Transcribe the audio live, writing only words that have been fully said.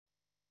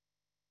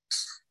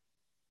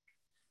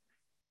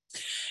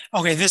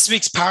Okay, this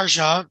week's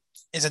Parsha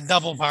is a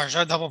double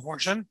Parsha, double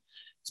portion.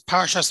 It's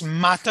Parshas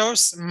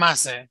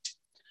Mattos-Masei.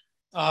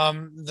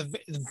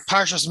 The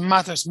Parshas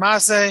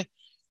Mattos-Masei,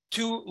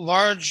 two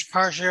large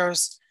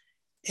Parshas.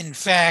 In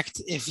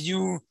fact, if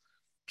you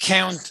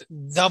count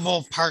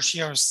double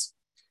Parshas,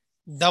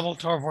 double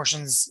Torah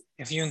portions,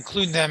 if you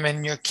include them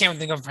in your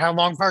counting of how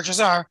long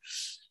Parshas are,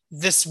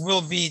 this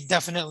will be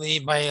definitely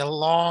by a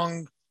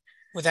long,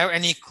 without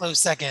any close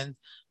second,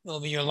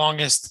 will be your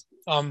longest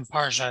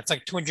Parsha. It's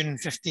like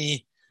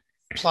 250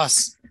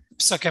 plus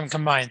psukim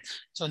combined.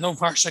 So no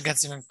parsha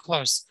gets even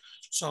close.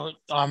 So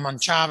on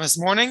Shabbos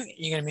morning,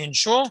 you're going to be in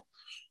shul.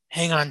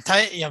 Hang on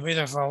tight. You'll be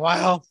there for a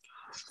while.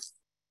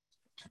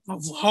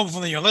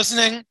 Hopefully you're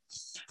listening.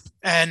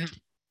 And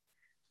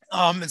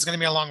it's going to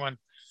be a long one.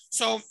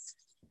 So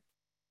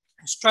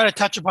let's try to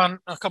touch upon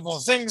a couple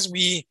of things.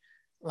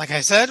 Like I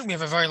said, we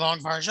have a very long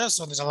parsha,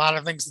 so there's a lot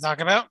of things to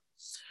talk about.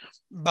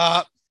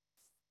 But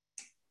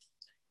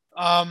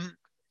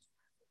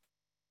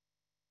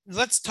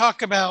let's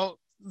talk about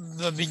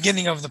the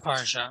beginning of the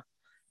Parsha.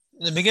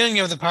 The beginning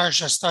of the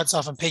Parsha starts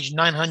off on page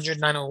 900,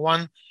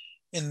 901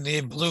 in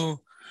the blue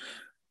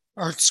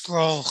Earth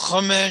Scroll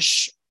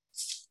Chumash,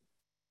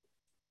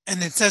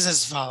 and it says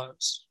as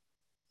follows.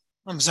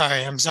 I'm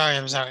sorry.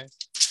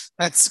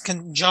 Let's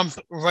jump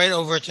right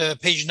over to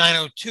page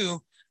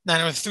 902,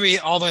 903,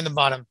 all the way in the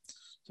bottom.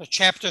 So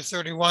chapter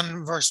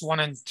 31, verse 1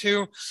 and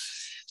 2.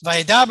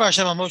 Vayidaber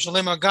Hashem al Moshe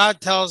lemor, God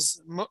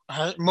tells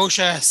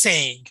Moshe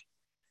saying,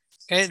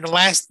 okay, the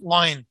last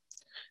line.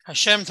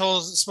 Hashem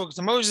spoke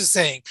to Moses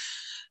saying,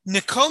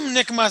 Nikom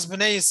nikmas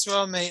b'nei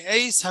Yisrael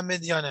me'eis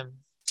hamidyanim.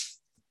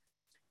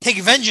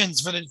 Take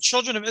vengeance for the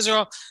children of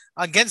Israel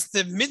against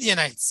the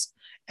Midianites.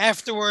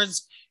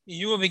 Afterwards,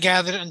 you will be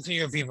gathered unto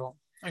your people.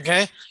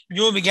 Okay?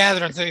 You will be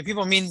gathered unto your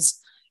people means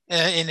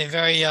in a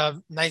very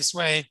nice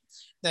way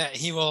that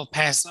he will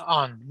pass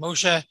on.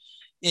 Moshe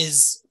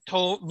is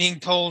being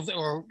told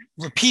or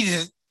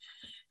repeated.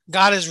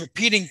 God is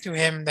repeating to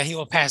him that he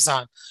will pass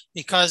on,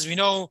 because we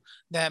know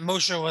that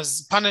Moshe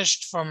was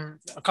punished from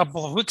a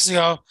couple of weeks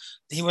ago.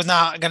 He was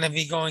not going to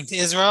be going to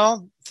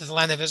Israel, to the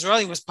land of Israel.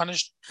 He was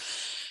punished.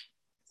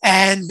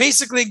 And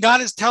basically,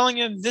 God is telling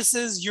him, this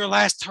is your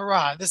last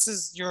hurrah. This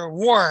is your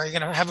war. You're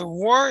going to have a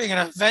war. You're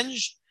going to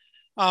avenge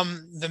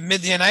the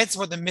Midianites,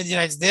 what the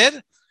Midianites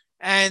did.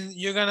 And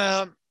you're going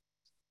to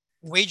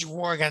wage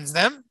war against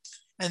them.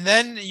 And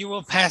then you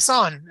will pass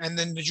on. And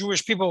then the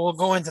Jewish people will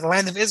go into the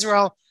land of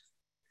Israel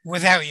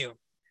without you.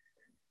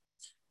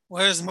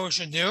 What does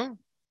Moshe do?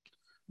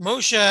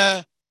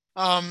 Moshe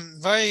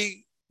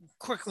very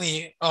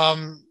quickly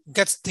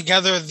gets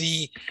together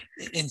the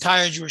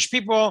entire Jewish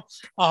people,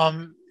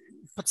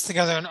 puts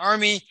together an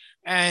army,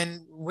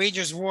 and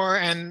wages war.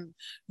 And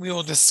we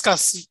will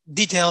discuss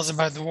details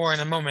about the war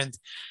in a moment.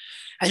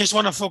 I just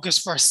want to focus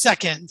for a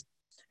second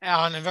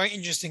on a very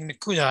interesting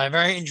nekuda, a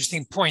very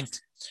interesting point,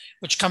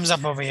 which comes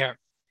up over here.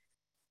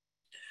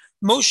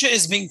 Moshe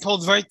is being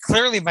told very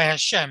clearly by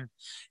Hashem,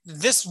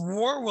 this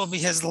war will be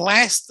his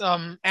last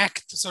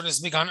act, so to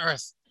speak, on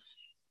earth.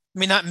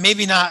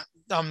 Maybe not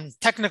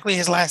technically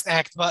his last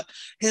act, but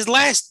his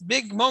last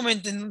big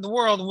moment in the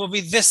world will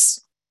be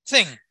this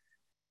thing.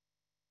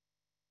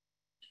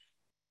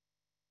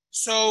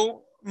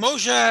 So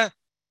Moshe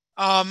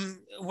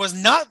was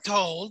not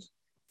told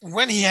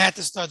when he had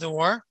to start the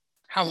war,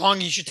 how long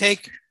he should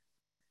take.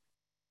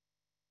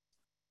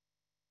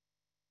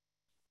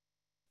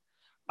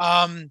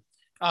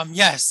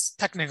 Yes,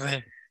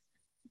 technically,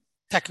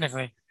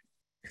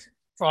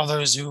 for all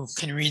those who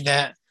can read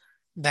that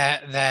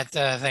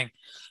thing,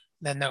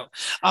 that note.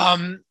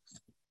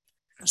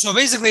 So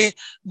basically,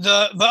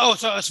 so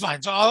it's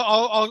fine. So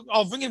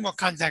I'll bring in more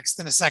context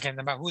in a second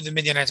about who the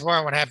Midianites were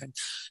and what happened,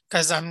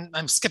 because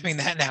I'm skipping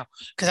that now,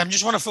 because I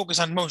just want to focus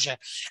on Moshe.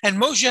 And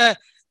Moshe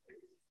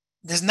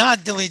does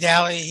not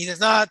dilly-dally. He does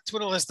not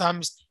twiddle his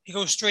thumbs. He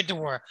goes straight to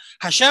war.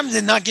 Hashem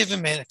did not give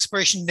him an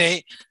expiration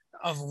date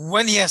of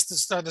when he has to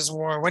start this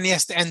war, when he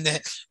has to end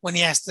it,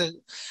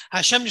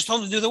 Hashem just told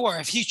him to do the war.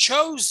 If he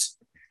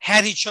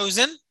had he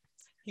chosen,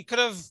 he could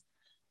have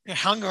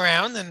hung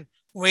around and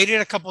waited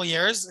a couple of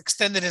years,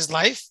 extended his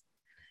life,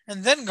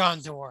 and then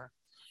gone to war.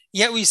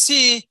 Yet we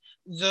see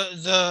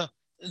the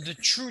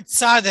true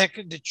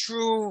tzaddik, the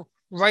true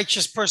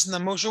righteous person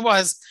that Moshe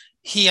was.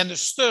 He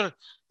understood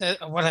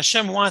that what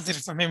Hashem wanted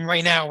from him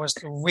right now was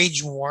to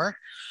wage war,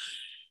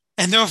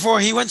 and therefore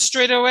he went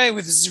straight away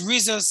with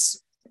zrizos.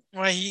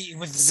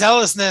 With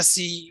zealousness,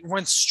 he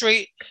went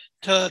straight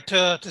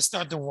to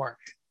start the war.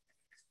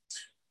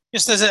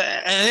 Just as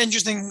an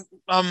interesting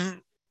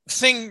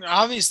thing,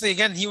 obviously,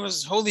 again, he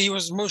was holy, he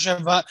was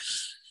Moshe, but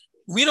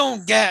we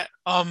don't get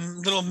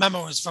little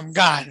memos from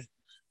God.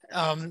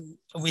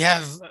 We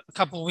have a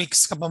couple of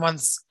weeks, couple of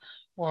months,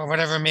 or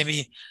whatever,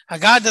 maybe.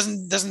 God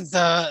doesn't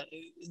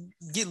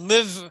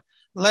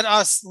let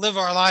us live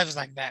our lives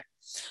like that.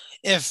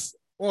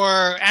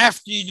 Or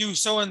after you do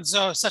so and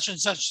so, such and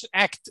such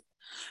act,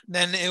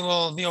 then it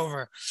will be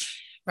over,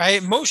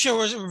 right? Moshe,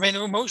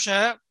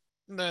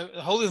 the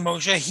holy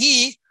Moshe,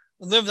 he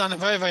lived on a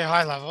very, very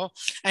high level,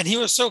 and he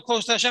was so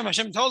close to Hashem.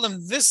 Hashem told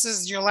him, this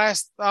is your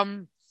last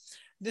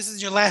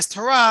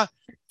hurrah,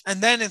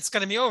 and then it's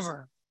going to be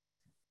over.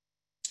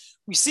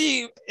 We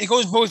see it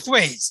goes both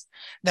ways.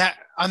 That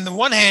on the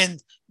one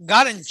hand,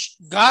 God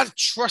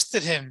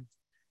trusted him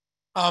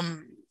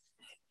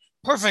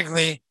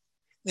perfectly.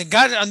 That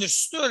God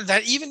understood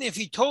that even if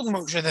he told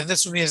Moshe that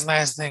this would be his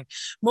last thing,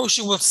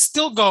 Moshe will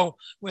still go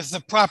with the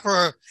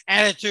proper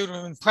attitude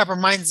and proper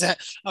mindset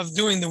of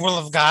doing the will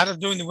of God, of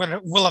doing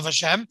the will of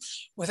Hashem,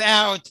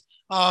 without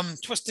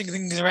twisting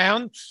things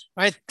around,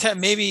 right?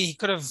 Maybe he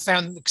could have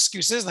found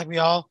excuses like we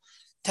all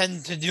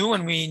tend to do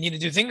when we need to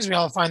do things. We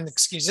all find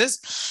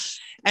excuses.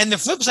 And the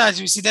flip side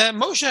is we see that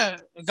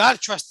Moshe, God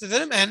trusted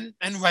him,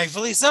 and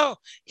rightfully so.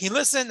 He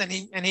listened and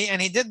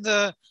he did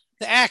the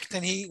act,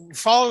 and he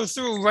followed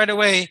through right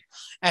away,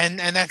 and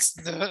that's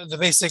the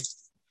basic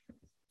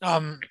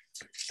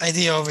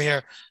idea over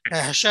here.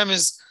 Hashem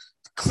is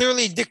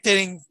clearly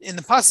dictating in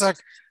the pasuk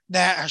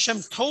that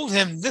Hashem told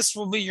him this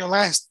will be your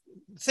last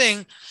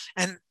thing,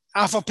 and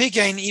Alpha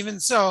Pikain, even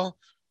so,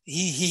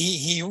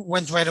 he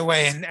went right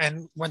away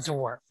and went to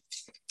war.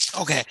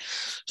 Okay,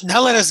 so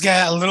now let us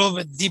get a little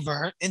bit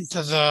deeper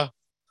into the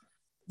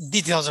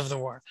details of the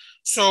war.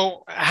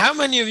 So, how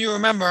many of you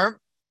remember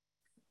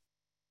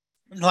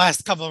in the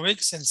last couple of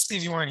weeks, and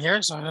Steve, you weren't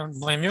here, so I don't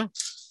blame you.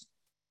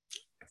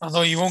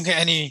 Although you won't get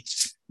any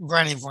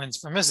brownie points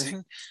for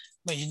missing,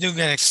 but you do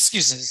get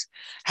excuses.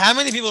 How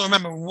many people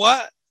remember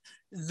what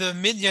the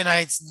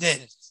Midianites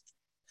did?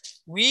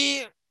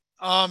 We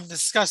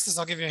discussed this.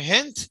 I'll give you a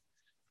hint.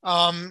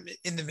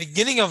 In the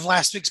beginning of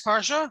last week's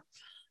Parsha,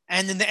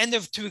 and in the end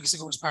of 2 weeks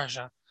ago's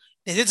Parsha,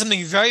 they did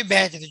something very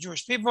bad to the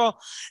Jewish people,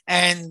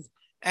 and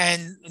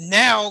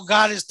now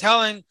God is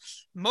telling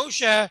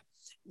Moshe,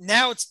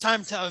 now it's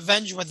time to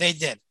avenge what they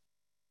did.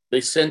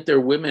 They sent their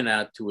women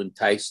out to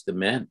entice the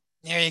men.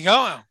 There you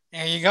go.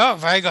 There you go.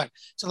 Very good.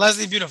 So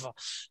Leslie, beautiful.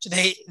 So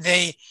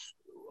they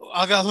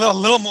I'll get a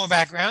little more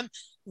background.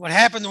 What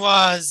happened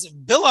was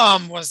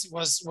Bilam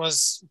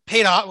was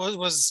paid off.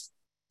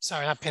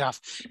 Not paid off.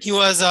 He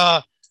was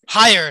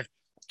hired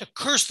to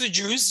curse the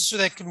Jews so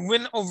they could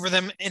win over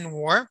them in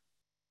war.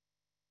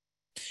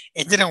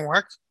 It didn't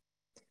work.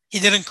 He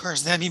didn't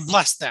curse them. He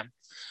blessed them.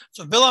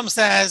 So Bilam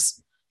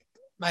says,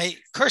 my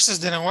curses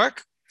didn't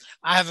work.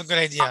 I have a good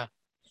idea.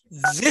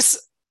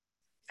 This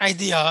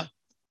idea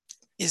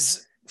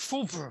is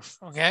foolproof,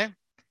 okay?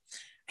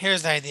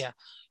 Here's the idea.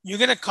 You're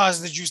going to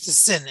cause the Jews to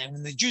sin. And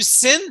when the Jews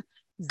sin,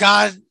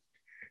 God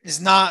is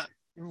not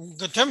on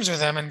good terms with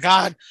them, and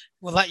God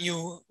will let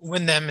you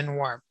win them in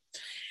war.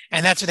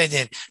 And that's what they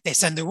did. They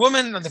sent the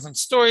women on different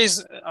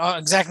stories,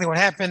 exactly what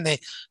happened. They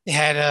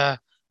had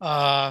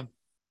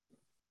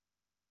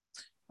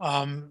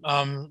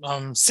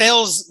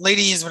sales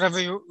ladies, whatever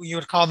you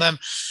would call them.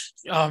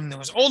 There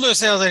was older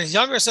sales ladies,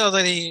 younger sales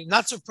ladies,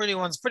 not so pretty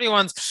ones,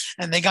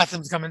 and they got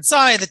them to come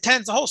inside the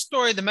tents. The whole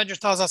story the Medrash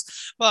tells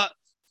us. But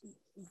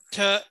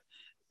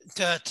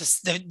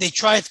they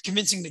tried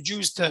convincing the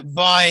Jews to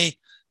buy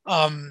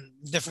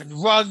different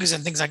rugs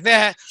and things like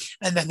that,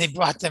 and then they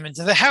brought them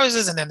into the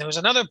houses, and then there was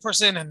another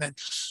person, and then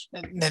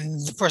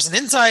the person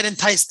inside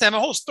enticed them. A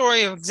whole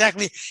story of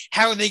exactly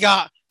how they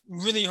got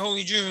really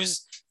holy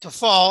Jews to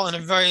fall in a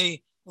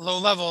very low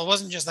level. It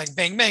wasn't just like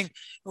bang bang, it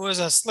was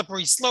a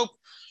slippery slope.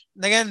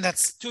 And again,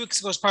 that's 2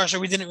 weeks ago's Parsha.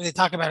 We didn't really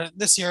talk about it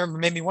this year, but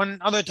maybe one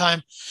other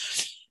time.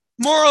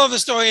 Moral of the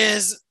story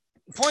is,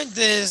 the point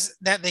is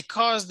that they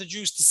caused the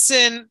Jews to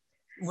sin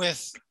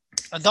with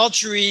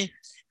adultery,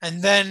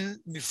 and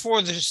then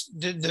before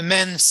the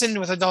men sinned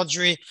with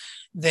adultery,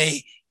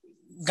 they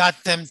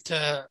got them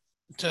to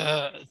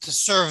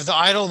serve the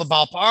idol, the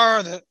Baal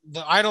Pa'ar,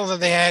 the idol that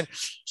they had.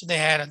 So they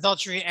had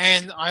adultery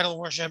and idol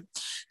worship.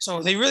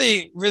 So they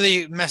really,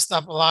 really messed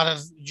up a lot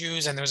of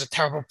Jews, and there was a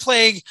terrible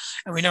plague.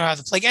 And we know how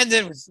the plague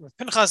ended with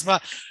Pinchas,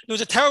 but there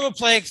was a terrible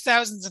plague.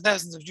 Thousands and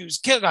thousands of Jews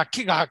got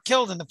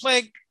killed in the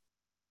plague.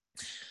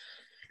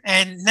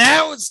 And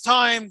now it's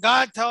time.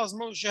 God tells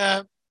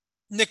Moshe,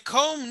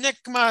 Nikom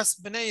Nikmas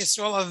B'nai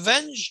Yisrael,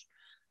 avenge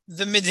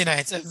the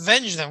Midianites,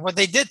 avenge them, what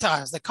they did to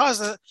us. They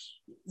caused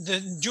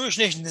the Jewish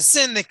nation to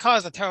sin, they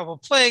caused a terrible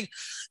plague,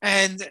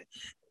 and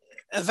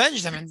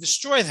avenge them and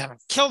destroy them and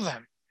kill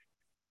them.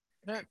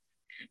 Right?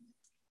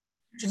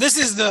 So this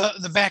is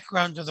the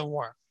background to the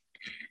war.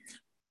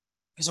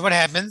 So what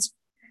happens?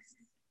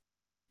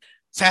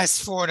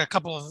 Fast forward a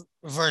couple of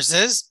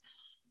verses,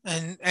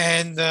 and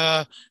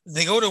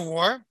they go to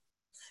war,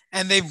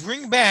 and they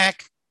bring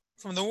back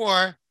from the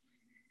war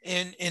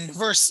in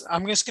verse,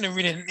 I'm just going to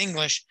read it in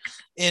English,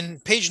 in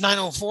page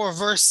 904,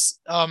 verse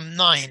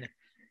 9.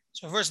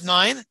 So verse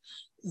 9,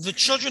 the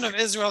children of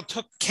Israel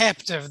took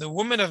captive the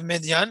women of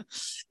Midian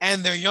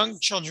and their young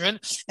children,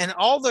 and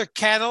all their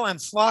cattle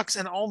and flocks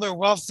and all their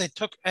wealth they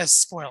took as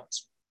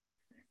spoils.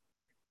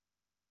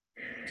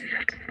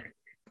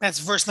 That's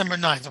verse number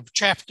 9 of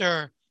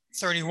chapter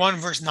 31,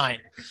 verse 9.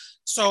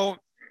 So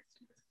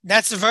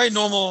that's a very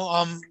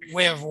normal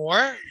way of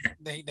war.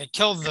 They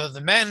killed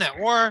the men at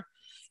war,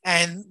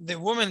 and the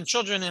women and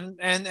children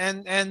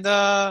and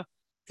the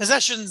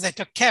possessions they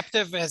took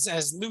captive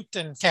as loot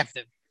and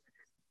captive.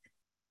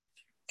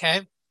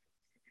 Okay.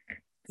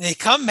 They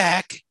come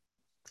back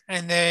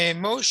and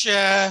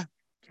Moshe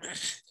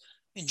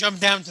jump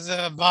down to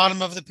the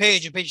bottom of the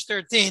page, at page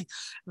 13.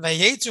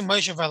 Vayetzu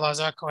Moshe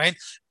v'Elazar Kohen.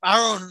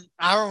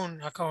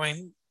 Aaron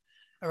Kohen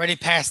already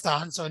passed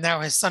on, so now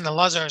his son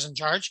Elazar is in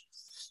charge.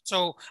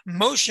 So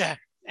Moshe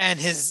and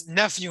his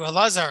nephew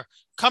Elazar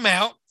come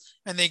out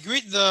and they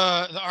greet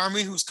the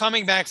army who's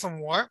coming back from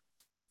war.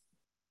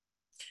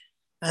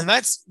 And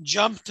let's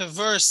jump to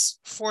verse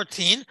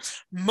 14.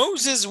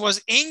 Moses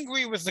was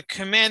angry with the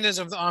commanders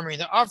of the army,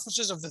 the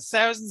officers of the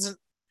thousands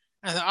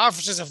and the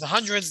officers of the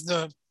hundreds,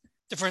 the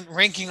different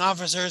ranking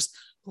officers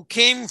who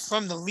came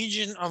from the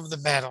legion of the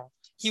battle.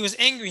 He was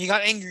angry. He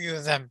got angry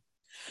with them.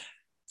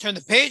 Turn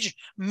the page.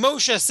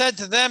 Moshe said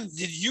to them,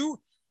 did you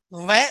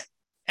let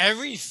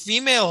every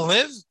female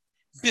live?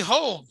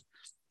 Behold,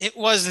 it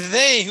was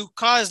they who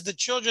caused the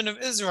children of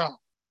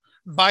Israel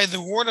by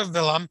the word of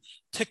Balaam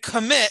to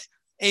commit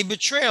a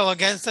betrayal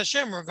against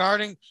Hashem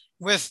regarding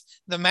with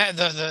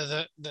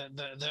the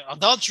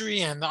adultery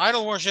and the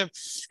idol worship,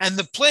 and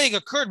the plague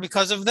occurred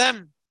because of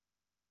them.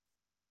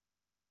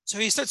 So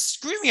he starts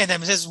screaming at them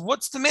and says,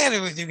 what's the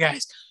matter with you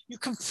guys? You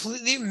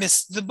completely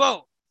missed the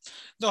boat.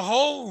 The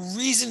whole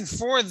reason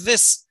for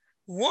this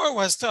war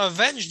was to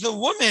avenge the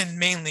woman,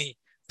 mainly,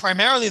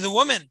 primarily the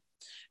women.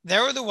 They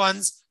were the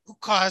ones who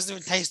caused to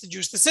entice the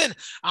Jews to sin.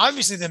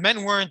 Obviously, the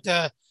men weren't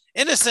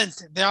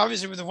innocent. They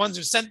obviously were the ones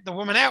who sent the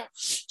woman out.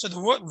 So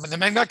the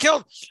men got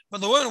killed. But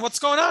the women, what's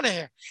going on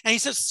here? And he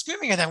starts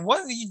screaming at them,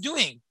 what are you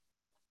doing?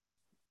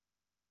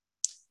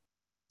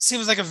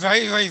 Seems like a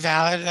very, very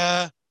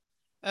valid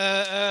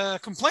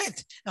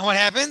complaint. And what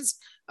happens?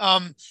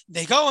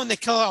 They go and they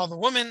kill all the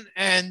women,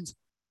 and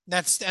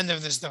that's the end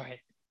of the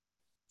story.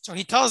 So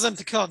he tells them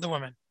to kill the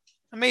women.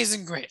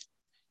 Amazing, great.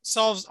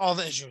 Solves all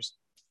the issues.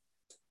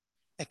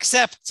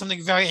 Except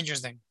something very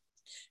interesting.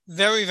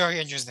 Very, very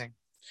interesting.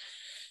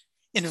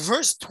 In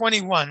verse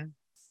 21,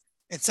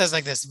 it says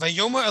like this: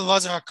 Vayomer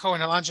Elazar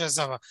Kohen Elancha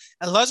Zava.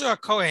 Elazar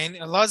Kohen,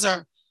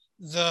 Elazar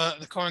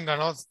the Kohen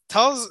Gadol,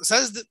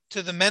 says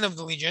to the men of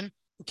the legion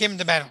who came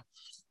into battle.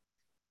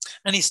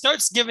 And he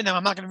starts giving them,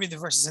 I'm not going to read the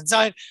verses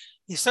inside,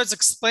 he starts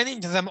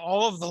explaining to them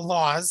all of the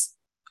laws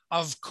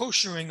of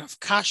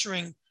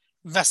koshering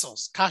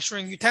vessels,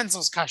 koshering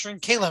utensils,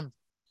 koshering kalim,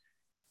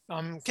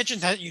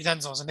 kitchen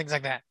utensils and things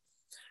like that,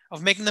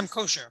 of making them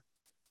kosher.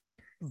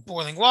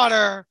 Boiling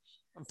water,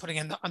 putting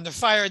it under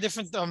fire,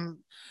 different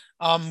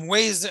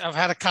ways of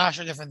how to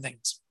kosher different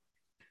things.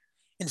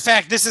 In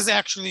fact, this is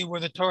actually where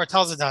the Torah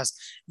tells us.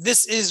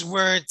 This is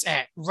where it's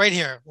at, right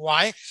here.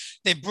 Why?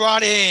 They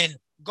brought in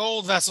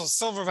gold vessels,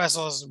 silver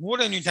vessels,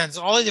 wooden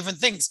utensils, all the different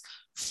things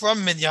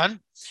from Midian.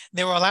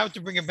 They were allowed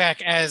to bring it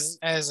back as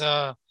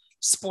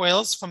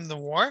spoils from the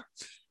war,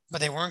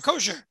 but they weren't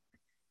kosher.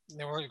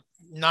 They were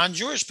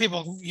non-Jewish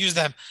people who used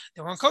them.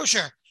 They weren't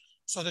kosher.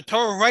 So the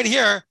Torah right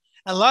here,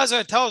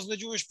 Elazar tells the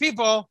Jewish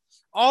people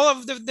all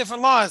of the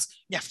different laws.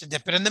 You have to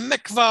dip it in the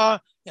mikvah.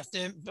 You have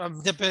to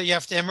dip it. You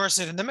have to immerse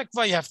it in the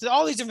mikvah. You have to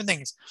all these different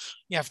things.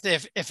 You have to,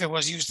 if it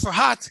was used for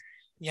hot,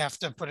 you have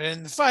to put it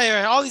in the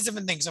fire. All these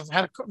different things of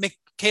how to make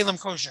kalim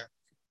kosher.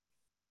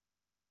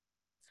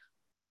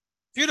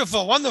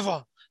 Beautiful,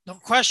 wonderful. The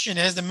question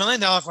is, the $1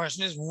 million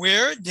question is,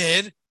 where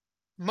did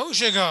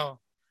Moshe go?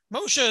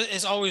 Moshe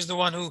is always the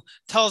one who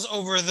tells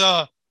over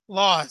the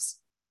laws,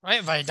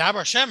 right? Vayidaber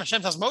Hashem.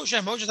 Hashem tells Moshe.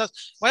 Moshe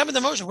tells. What happened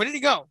to Moshe? Where did he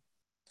go?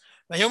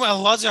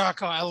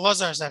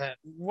 Elazar said it.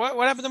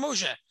 What happened to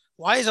Moshe?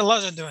 Why is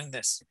Elazar doing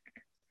this?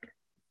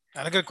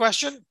 Not a good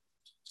question.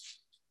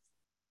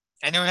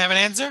 Anyone have an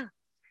answer?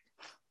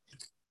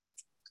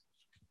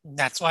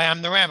 That's why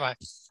I'm the rabbi.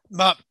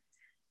 But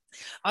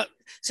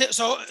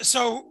so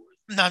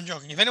no, I'm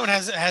joking. If anyone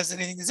has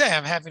anything to say,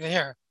 I'm happy to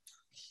hear.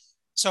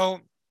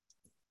 So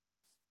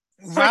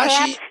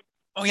Rashi.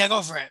 Oh yeah,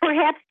 go for it.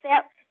 Perhaps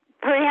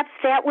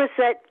that was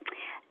that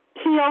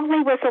he only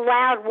was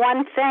allowed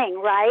one thing,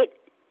 right?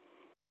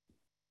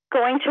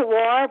 Going to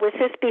war. Was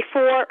this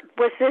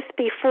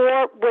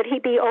before? Would he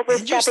be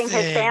overstepping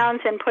his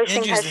bounds and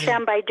pushing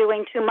Hashem by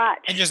doing too much?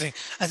 Interesting.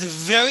 That's a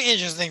very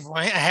interesting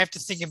point. I have to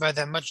think about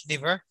that much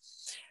deeper.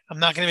 I'm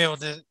not going to be able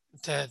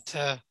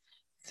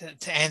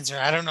to answer.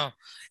 I don't know.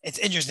 It's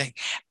interesting.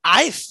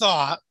 I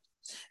thought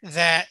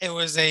that it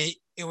was a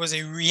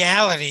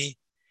reality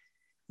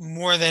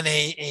more than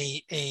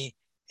a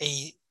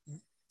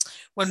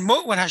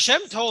when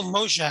Hashem told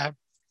Moshe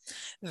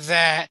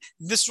that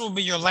this will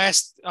be your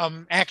last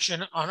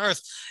action on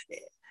earth,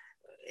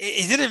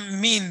 it didn't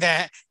mean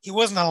that he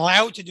wasn't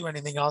allowed to do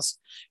anything else.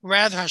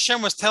 Rather,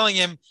 Hashem was telling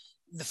him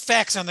the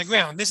facts on the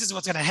ground. This is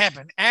what's going to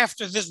happen.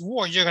 After this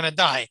war, you're going to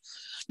die.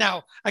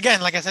 Now,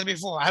 again, like I said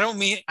before, I don't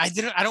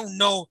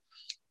know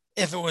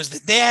if it was the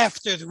day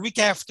after, the week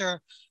after,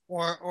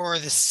 or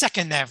the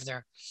second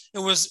after. It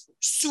was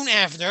soon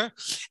after,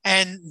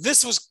 and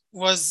this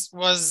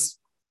was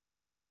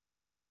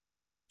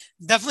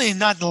definitely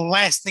not the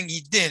last thing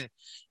he did,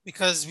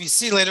 because we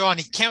see later on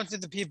he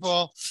counted the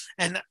people,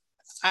 and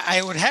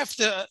I would have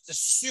to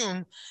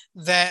assume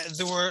that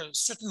there were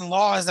certain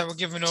laws that were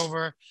given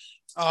over,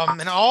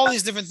 and all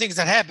these different things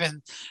that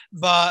happened.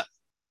 But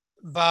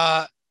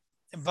but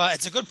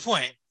it's a good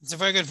point. It's a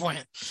very good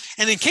point.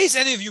 And in case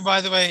any of you,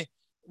 by the way,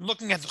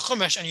 looking at the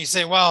Chumash and you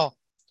say, well,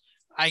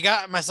 I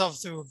got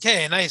myself through,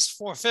 okay, a nice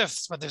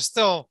 4/5, but there's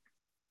still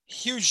a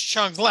huge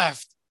chunk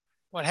left.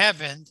 What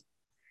happened?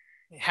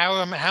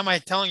 How am I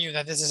telling you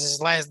that this is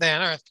his last day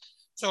on earth?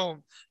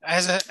 So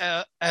as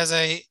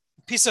a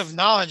piece of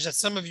knowledge that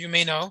some of you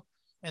may know,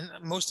 and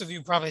most of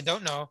you probably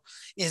don't know,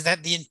 is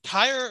that the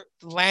entire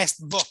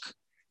last book,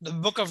 the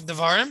book of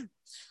Devarim,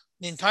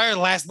 the entire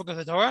last book of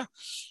the Torah,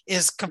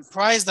 is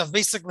comprised of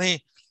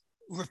basically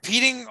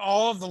repeating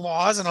all of the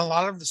laws and a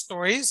lot of the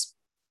stories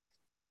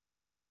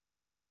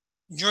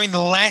during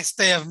the last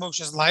day of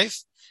Moshe's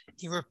life.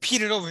 He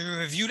repeated over, he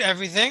reviewed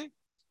everything.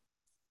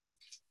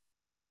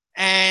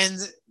 And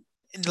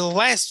in the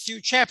last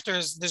few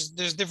chapters,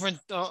 there's different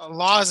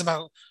laws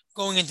about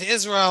going into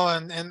Israel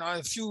and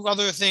a few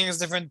other things,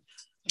 different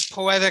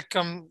poetic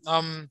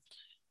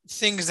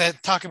things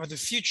that talk about the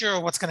future,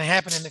 what's going to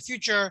happen in the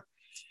future.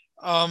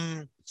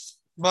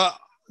 But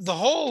the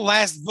whole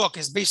last book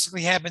has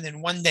basically happened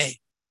in one day.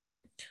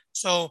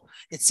 So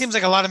it seems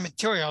like a lot of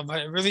material,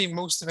 but really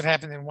most of it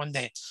happened in one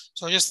day.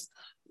 So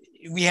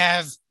we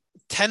have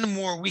 10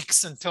 more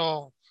weeks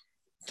until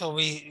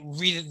we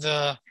read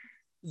the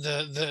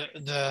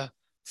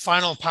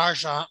final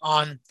Parsha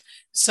on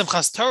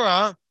Simchas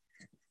Torah,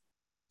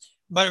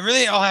 but it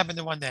really all happened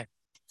in one day.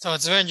 So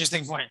it's a very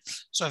interesting point.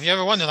 So if you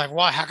ever wonder, like,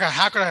 why,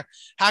 how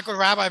could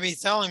Rabbi be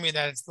telling me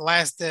that it's the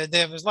last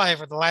day of his life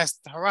or the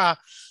last hurrah?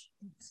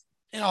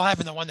 It all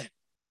happened in one day.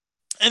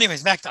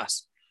 Anyways, back to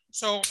us.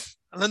 So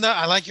Linda,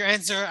 I like your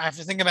answer. I have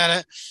to think about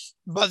it.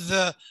 But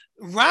the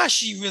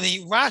Rashi,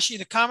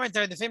 the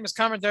commentary, the famous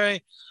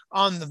commentary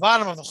on the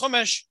bottom of the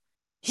Chumash,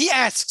 he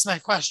asks my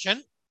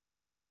question.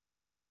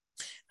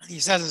 He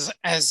says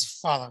as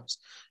follows,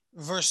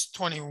 verse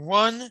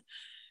 21,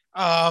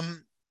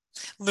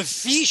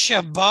 Lefi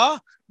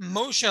sheba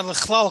Moshe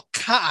lechlal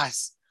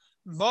ka'as,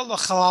 bo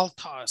lechalal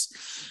ta'as.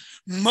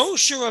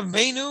 Moshe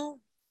Rabbeinu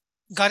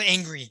got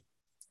angry.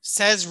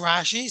 Says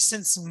Rashi,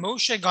 since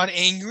Moshe got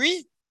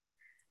angry,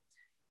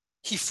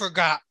 he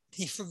forgot.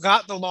 He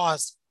forgot the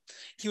laws.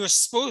 He was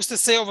supposed to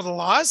say over the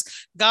laws.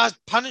 God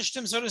punished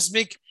him, so to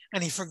speak,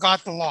 and he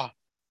forgot the law.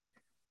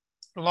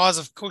 The laws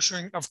of kosher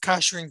and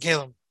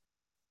Kalim.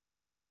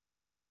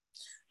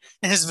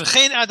 And his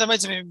v'chein adam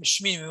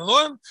mishmim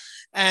v'loim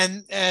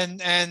and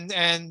and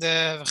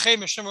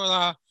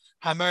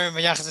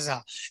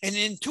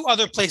in two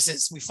other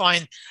places we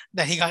find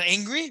that he got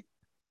angry,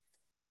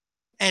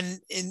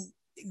 and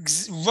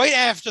right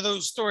after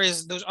those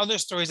other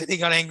stories that he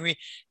got angry,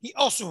 he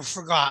also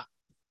forgot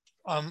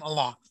a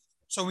law.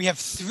 So we have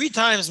 3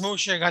 times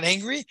Moshe got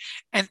angry,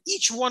 and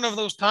each one of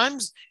those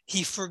times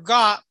he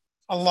forgot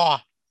a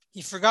law.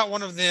 He forgot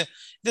one of the.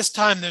 This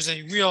time there's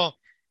a real.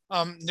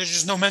 There's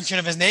just no mention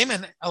of his name,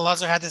 and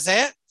Elazar had to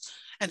say it.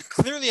 And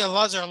clearly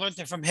Elazar learned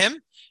it from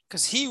him,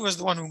 because he was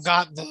the one who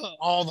got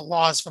all the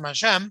laws from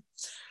Hashem.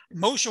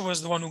 Moshe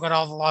was the one who got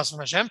all the laws from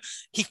Hashem.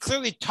 He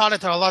clearly taught it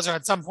to Elazar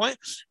at some point.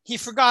 He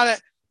forgot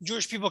it.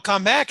 Jewish people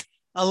come back.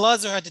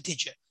 Elazar had to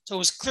teach it. So it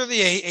was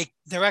clearly a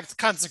direct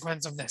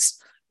consequence of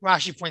this.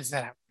 Rashi points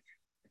that out.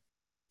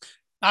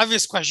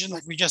 Obvious question,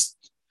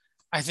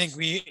 I think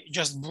we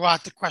just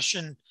brought the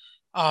question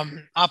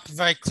up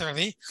very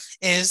clearly,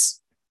 is,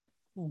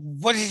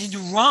 what did he do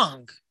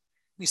wrong?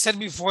 We said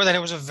before that it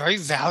was a very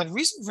valid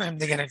reason for him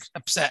to get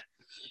upset.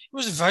 It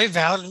was a very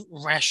valid,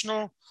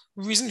 rational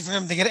reason for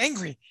him to get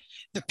angry.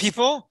 The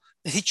people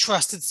that he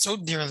trusted so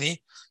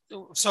dearly,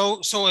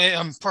 so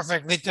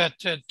perfectly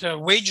to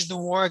wage the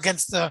war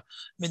against the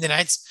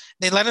Midianites,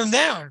 they let him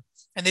down,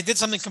 and they did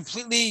something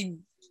completely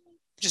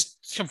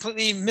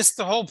missed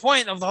the whole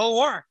point of the whole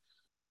war.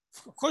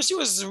 Of course, he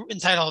was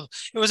entitled.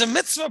 It was a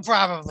mitzvah,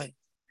 probably,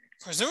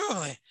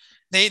 presumably.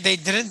 They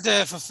didn't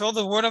fulfill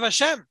the word of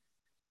Hashem.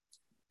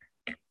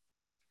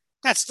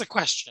 That's the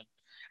question.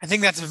 I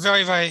think that's a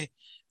very, very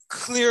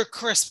clear,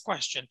 crisp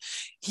question.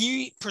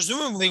 He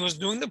presumably was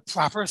doing the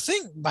proper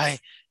thing by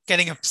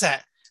getting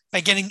upset,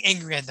 by getting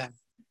angry at them.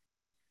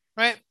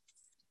 Right?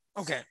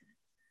 Okay.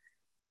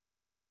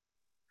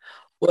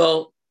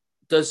 Well,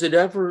 does it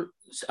ever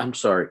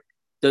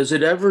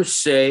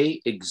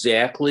say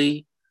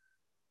exactly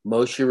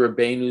Moshe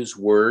Rabbeinu's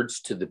words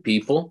to the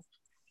people?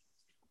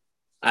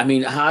 I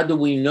mean, how do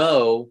we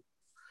know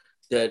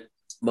that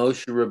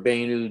Moshe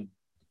Rabbeinu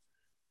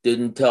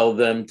didn't tell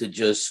them to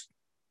just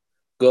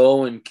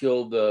go and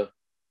kill the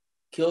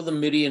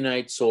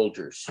Midianite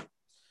soldiers?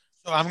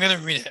 So I'm going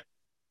to read it.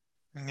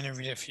 I'm going to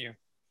read it for you.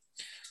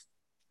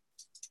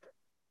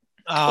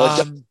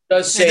 It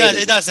does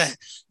say.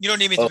 You don't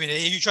need me to read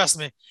it. You trust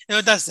me. No,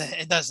 it does say.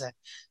 It does say.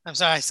 I'm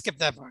sorry, I skipped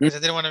that part because I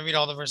didn't want to read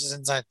all the verses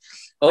inside.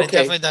 But it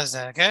definitely does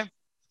that. Okay.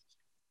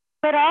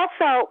 But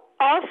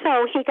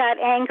also he got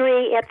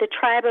angry at the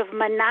tribe of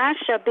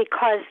Manasseh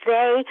because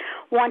they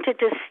wanted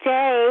to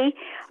stay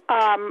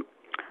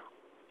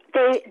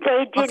They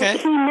didn't. Okay.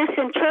 He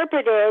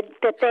misinterpreted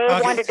that they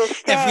wanted to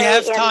stay, if we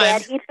have and time,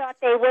 that he thought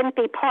they wouldn't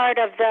be part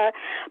of the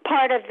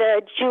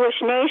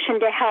Jewish nation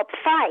to help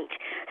fight.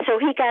 So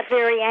he got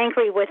very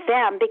angry with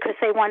them because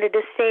they wanted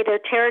to stay. Their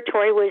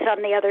territory was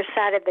on the other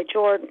side of the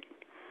Jordan.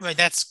 right?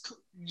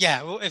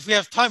 Well, if we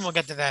have time, we'll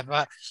get to that.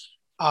 But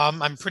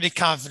I'm pretty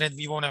confident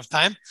we won't have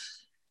time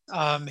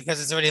because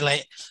it's already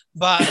late.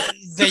 But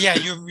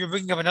you're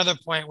bringing up another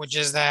point, which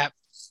is that.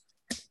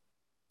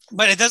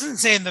 But it doesn't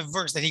say in the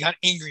verse that he got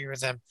angry with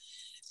them.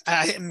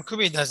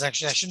 Maybe it does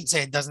actually. I shouldn't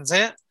say it doesn't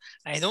say it.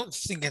 I don't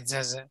think it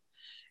says it.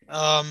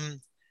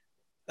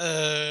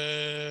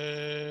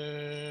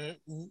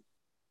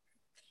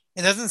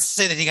 It doesn't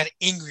say that he got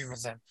angry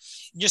with them.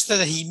 It just said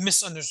that he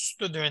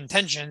misunderstood their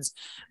intentions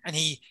and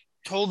he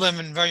told them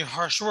in very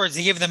harsh words.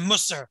 He gave them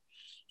musar.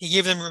 He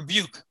gave them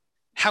rebuke.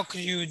 How could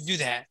you do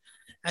that?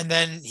 And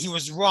then he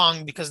was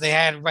wrong because they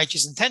had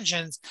righteous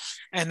intentions.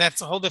 And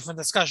that's a whole different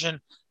discussion.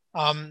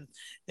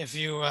 If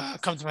you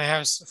come to my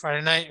house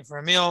Friday night for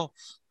a meal,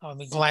 I'll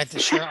be glad to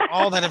share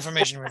all that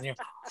information with you.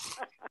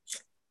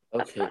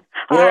 Okay.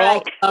 We're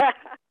all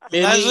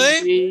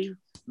Leslie?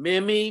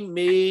 Mimi,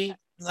 me.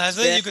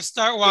 Leslie, Ben, you could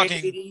start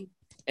walking. Katie,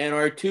 and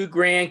our 2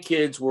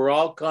 grandkids, we're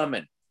all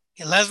coming.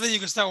 Hey, Leslie, you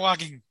can start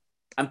walking.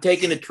 I'm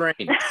taking a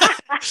train.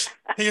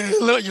 Your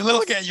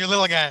little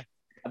guy.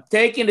 I'm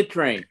taking the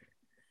train.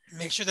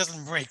 Make sure it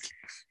doesn't break.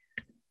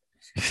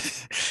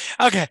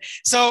 Okay,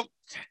 so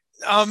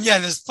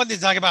there's plenty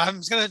to talk about. I'm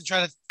just gonna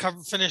try to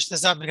finish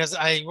this up because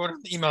I wrote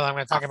an email. I'm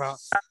gonna talk about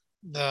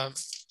the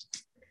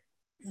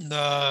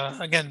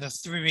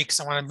 3 weeks.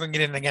 I want to bring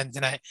it in again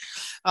tonight.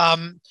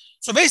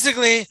 So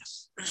basically,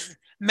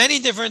 many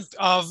different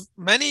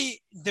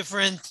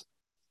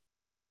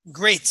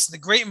greats, the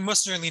great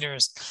Muslim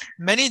leaders,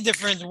 many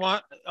different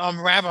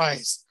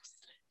rabbis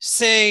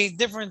say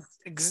different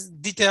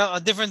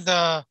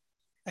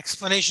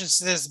explanations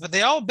to this, but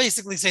they all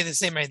basically say the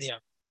same idea.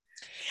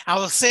 I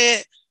will say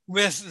it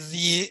with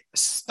the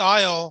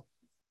style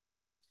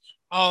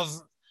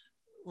of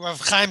Rav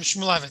Chaim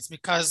Shmulevitz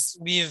because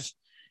we've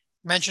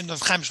mentioned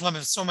Rav Chaim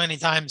Shmulevitz so many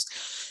times.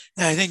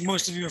 And I think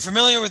most of you are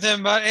familiar with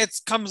him, but it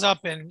comes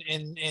up in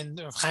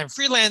Rav Chaim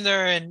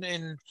Friedlander and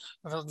in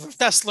Rav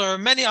Dessler.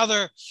 Many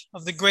other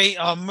of the great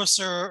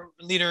Musar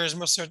leaders,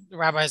 Musar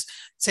rabbis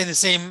say the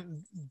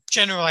same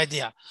general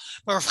idea.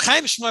 But Rav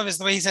Chaim Shmulevitz,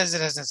 the way he says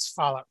it is as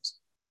follows.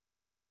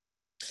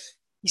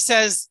 He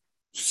says,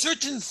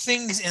 certain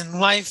things in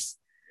life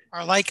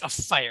are like a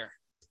fire.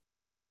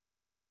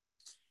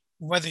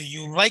 Whether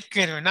you like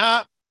it or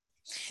not,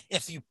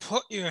 if you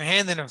put your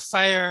hand in a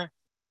fire,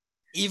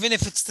 even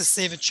if it's to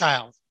save a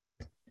child,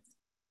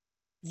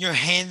 your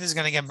hand is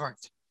going to get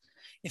burnt.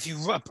 If a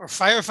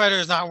firefighter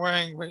is not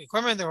wearing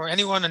equipment or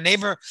anyone, a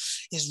neighbor,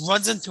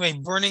 runs into a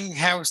burning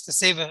house to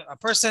save a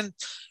person,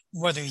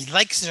 whether he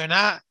likes it or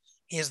not,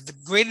 he has the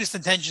greatest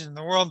intentions in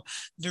the world.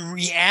 The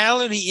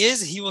reality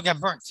is he will get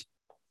burnt.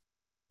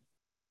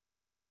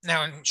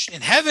 Now,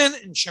 in heaven,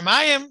 in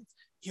Shemayim,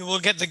 he will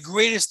get the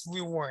greatest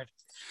reward.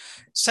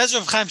 Says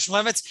Rav Chaim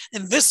Shmulevitz,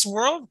 in this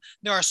world,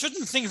 there are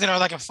certain things that are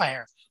like a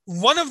fire.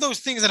 One of those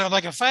things that are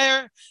like a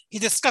fire, he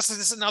discusses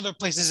this in other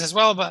places as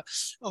well, but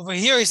over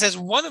here he says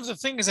one of the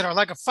things that are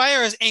like a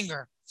fire is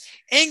anger.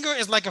 Anger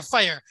is like a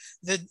fire.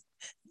 The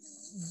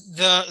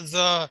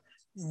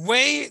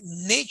way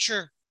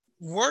nature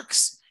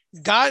works,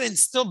 God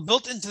instilled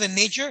built into the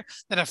nature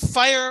that a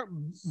fire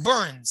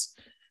burns.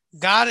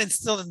 God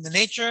instilled in the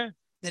nature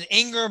that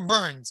anger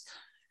burns.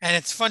 And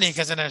it's funny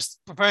because when I was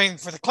preparing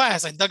for the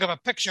class, I dug up a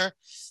picture.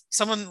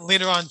 Someone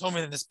later on told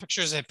me that this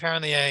picture is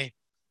apparently a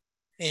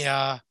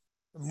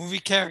movie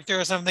character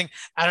or something.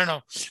 I don't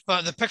know.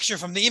 But the picture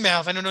from the email,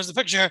 if anyone knows the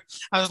picture,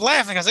 I was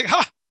laughing. I was like,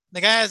 the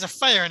guy has a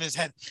fire in his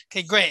head.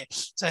 Okay, great.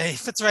 So he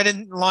fits right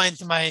in line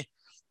to my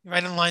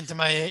I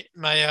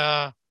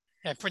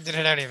printed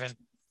it out even.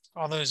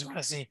 All those who want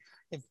to see.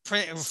 It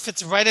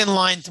fits right in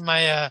line to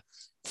my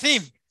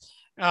theme.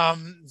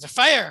 The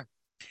fire.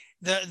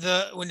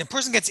 When the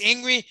person gets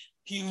angry,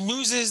 he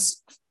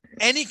loses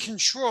any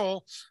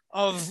control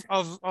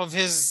of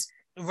his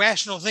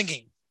rational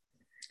thinking.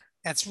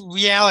 That's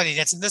reality.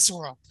 That's in this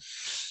world.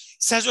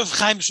 Says Rav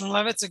Chaim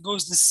Shmulevitz, it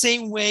goes the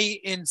same way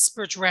in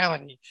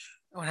spirituality.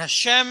 When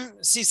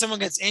Hashem sees someone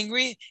gets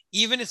angry,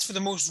 even if it's for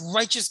the most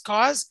righteous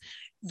cause,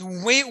 the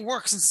way it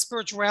works in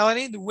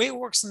spirituality, the way it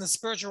works in the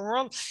spiritual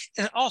world,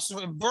 and also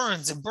it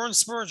burns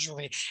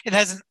spiritually. It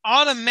has an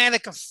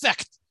automatic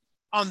effect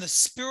on the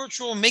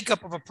spiritual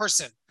makeup of a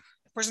person.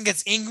 The person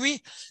gets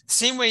angry, the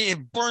same way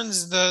it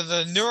burns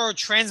the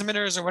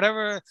neurotransmitters or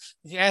whatever.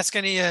 If you ask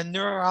any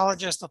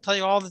neurologist, they'll tell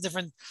you all the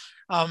different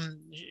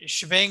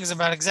shebangs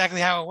about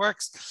exactly how it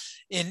works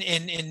in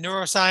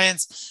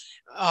neuroscience.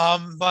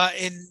 But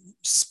in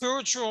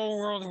spiritual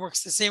world, it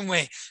works the same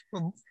way.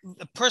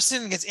 A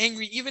person gets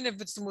angry, even if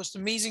it's the most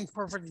amazing,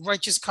 perfect,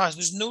 righteous cause.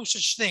 There's no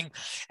such thing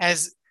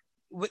as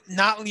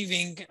not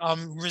leaving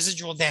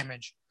residual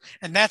damage.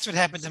 And that's what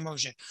happened to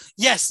Moshe.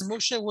 Yes,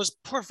 Moshe was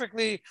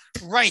perfectly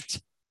right.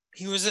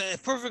 He was a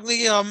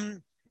perfectly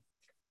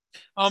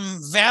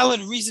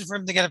valid reason for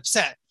him to get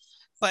upset.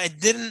 but it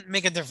didn't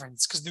make a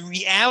difference because the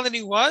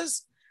reality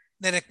was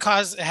that it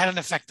had an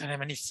effect on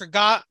him, and he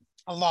forgot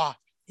a law.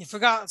 He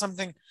forgot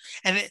something,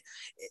 and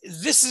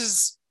this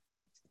is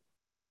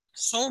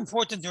so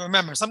important to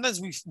remember. Sometimes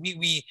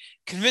we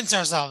convince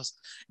ourselves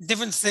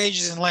different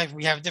stages in life.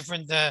 We have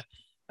different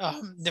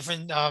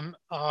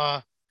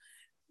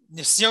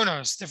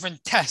nisyonos,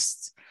 different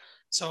tests.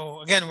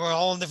 So again, we're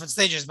all in different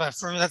stages. But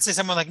for let's say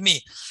someone like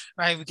me,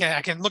 right?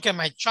 I can look at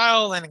my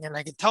child and again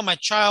I can tell my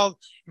child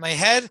in my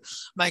head,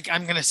 like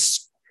I'm gonna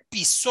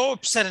be so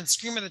upset and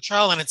scream at the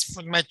child, and it's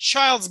for my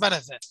child's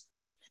benefit.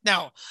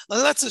 Now,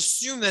 let's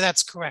assume that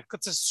that's correct.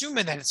 Let's assume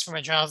that it's for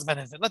my child's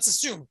benefit. Let's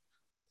assume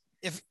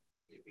if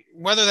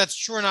whether that's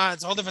true or not,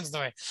 it's a whole different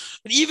story.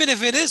 But even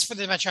if it is for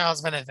my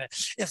child's benefit,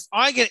 if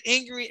I get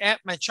angry at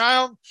my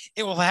child,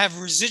 it will have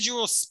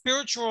residual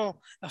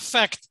spiritual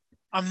effect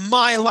on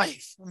my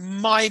life,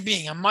 my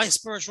being, on my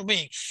spiritual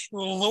being. It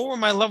will lower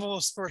my level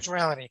of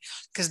spirituality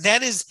because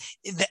that is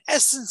the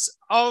essence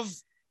of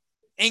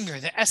anger,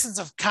 the essence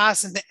of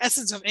kas, and the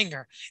essence of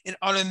anger. It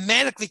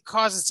automatically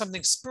causes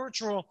something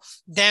spiritual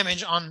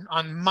damage on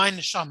my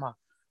neshama,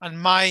 on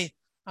my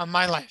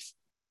life.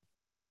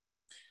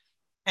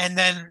 And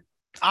then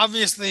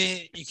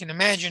obviously you can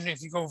imagine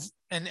if you go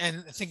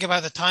and think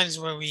about the times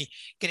where we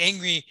get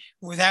angry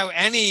without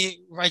any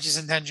righteous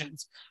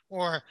intentions,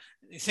 or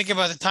think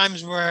about the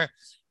times where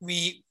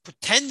we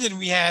pretended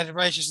we had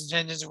righteous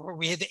intentions, or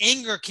the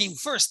anger came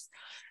first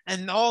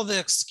and all the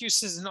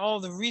excuses and all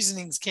the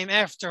reasonings came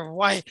after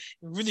why it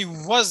really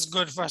was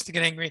good for us to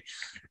get angry.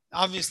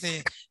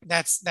 Obviously,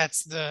 that's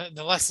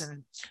the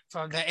lesson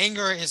from the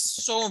anger is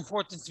so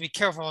important to be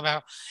careful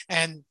about.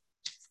 And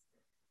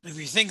if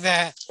you think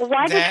that... Well,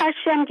 why did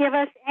Hashem give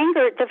us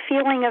anger, the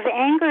feeling of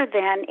anger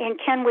then? And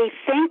can we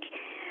think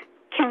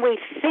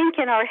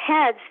in our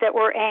heads that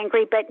we're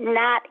angry but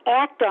not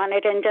act on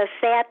it? And does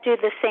that do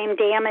the same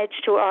damage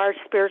to our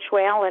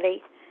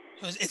spirituality?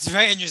 It's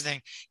very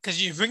interesting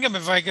because you bring up a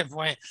very good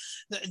point.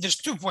 There's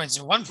 2 points.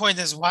 One point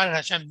is, why did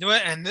Hashem do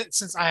it? And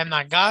since I am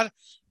not God,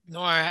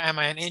 nor am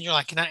I an angel,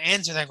 I cannot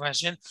answer that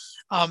question.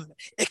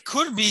 It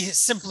could be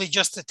simply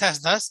just to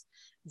test us.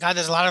 God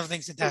does a lot of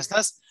things to test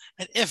us.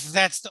 And if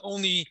that's the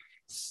only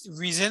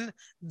reason,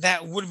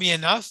 that would be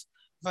enough.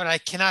 But I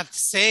cannot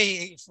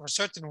say for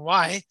certain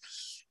why.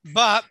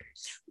 But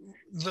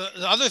the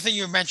other thing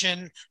you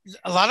mentioned,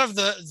 a lot of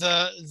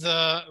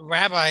the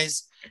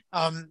rabbis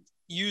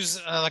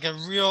use like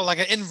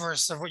an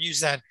inverse of what you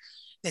said.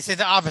 They say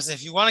the opposite.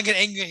 If you want to get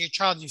angry at your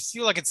child, you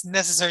feel like it's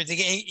necessary to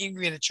get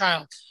angry at a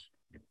child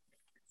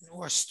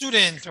or a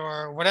student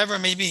or whatever it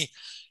may be.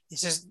 He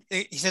says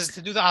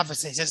to do the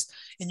opposite. He says,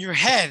 in your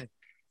head,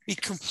 be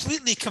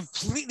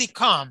completely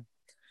calm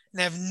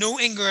and have no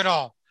anger at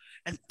all,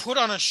 and put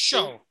on a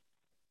show,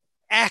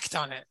 act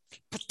on it,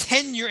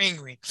 pretend you're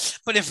angry.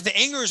 But if the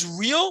anger is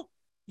real,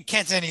 you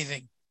can't say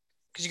anything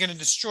because you're going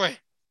to destroy it.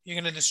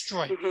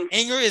 Mm-hmm.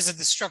 Anger is a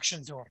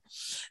destruction tool.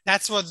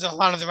 That's what a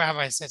lot of the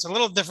rabbis say. It's a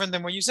little different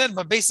than what you said,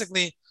 but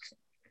basically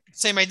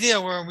same idea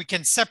where we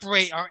can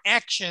separate our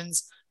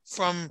actions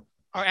from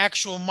our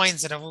actual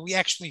mindset of what we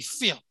actually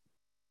feel.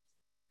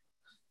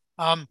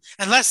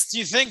 Unless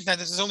you think that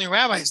this is only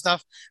rabbi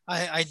stuff,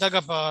 I dug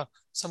up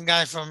some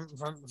guy from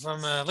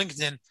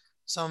LinkedIn,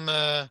 some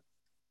I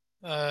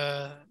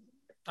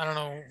don't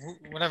know,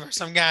 whatever,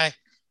 some guy,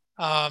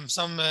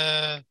 some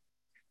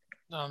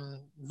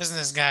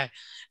business guy,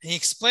 and he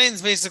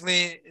explains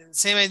basically the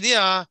same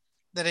idea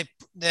that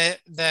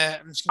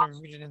I'm just going to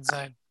read it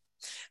inside.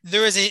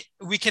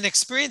 We can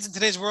experience in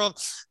today's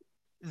world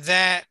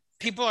that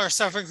people are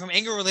suffering from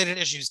anger-related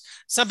issues.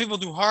 Some people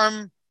do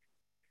harm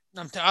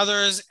to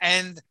others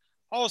and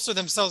also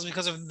themselves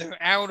because of their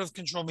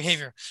out-of-control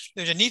behavior.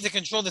 There's a need to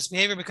control this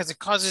behavior because it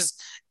causes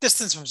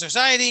distance from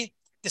society,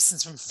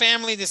 distance from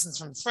family, distance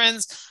from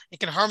friends. It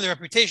can harm their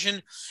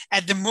reputation.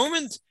 At the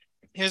moment,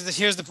 here's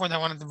the point I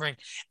wanted to bring.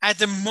 At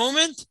the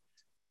moment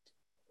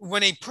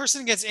when a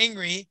person gets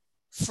angry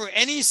for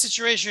any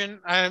situation,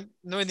 I have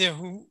no idea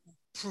who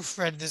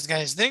proofread this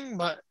guy's thing,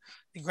 but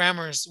the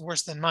grammar is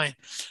worse than mine.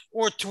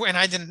 And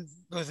I didn't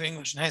go through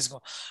English in high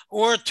school.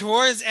 Or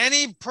towards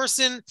any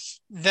person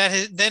that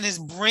his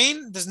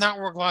brain does not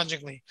work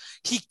logically.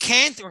 He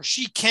can't or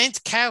she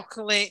can't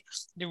calculate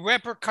the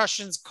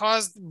repercussions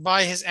caused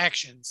by his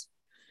actions.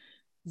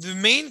 The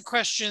main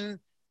question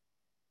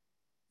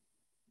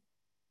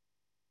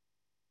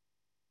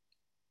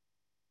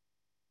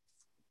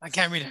I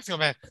can't read it. I feel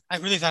bad. I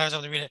really thought I was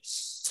able to read it.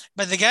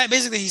 But the guy,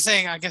 basically, he's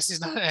saying, I guess he's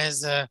not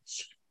as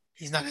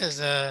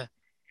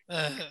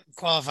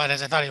qualified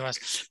as I thought he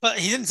was. But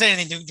he didn't say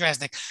anything too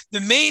drastic.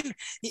 The main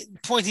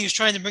point he was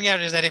trying to bring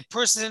out is that a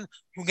person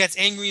who gets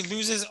angry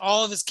loses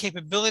all of his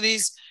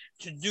capabilities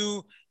to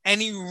do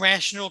any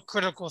rational,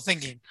 critical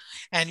thinking.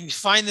 And you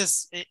find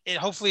this,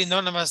 hopefully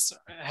none of us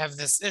have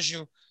this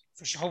issue,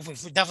 for sure,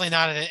 hopefully, definitely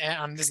not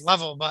on this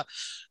level, but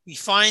we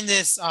find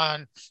this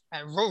on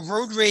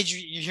road rage.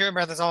 You hear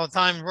about this all the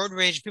time. Road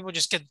rage, people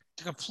just get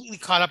completely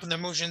caught up in their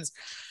emotions.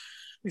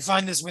 We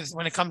find this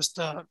when it comes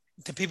to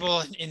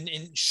people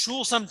in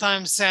shul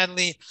sometimes.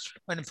 Sadly,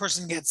 when a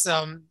person gets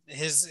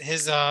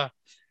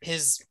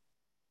his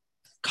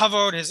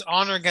covered, his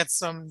honor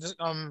gets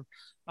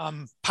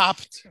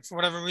popped for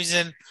whatever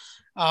reason,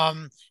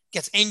 um,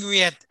 gets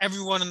angry at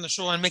everyone in the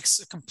show and makes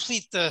a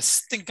complete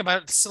stink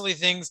about silly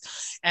things,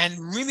 and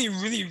really,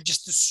 really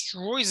just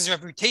destroys his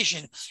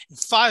reputation in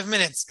 5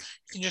 minutes.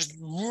 He can just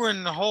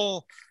ruin the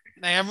whole.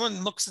 Like,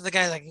 everyone looks at the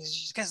guy like,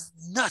 this guy's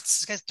nuts.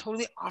 This guy's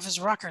totally off his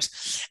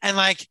rockers, and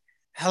like,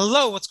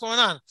 hello, what's going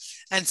on?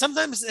 And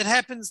sometimes it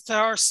happens to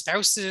our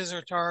spouses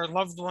or to our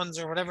loved ones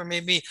or whatever it may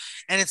be,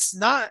 and it's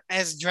not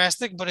as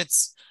drastic, but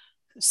it's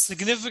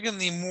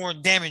significantly more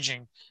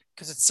damaging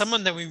because it's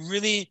someone that we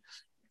really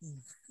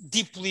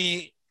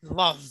deeply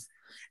love,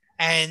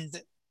 and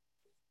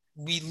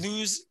we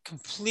lose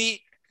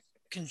complete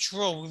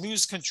control. We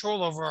lose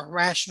control over our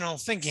rational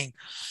thinking,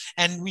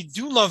 and we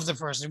do love the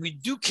person. We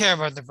do care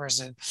about the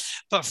person,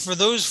 but for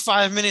those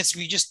 5 minutes,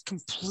 we just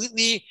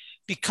completely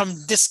become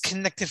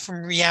disconnected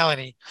from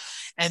reality,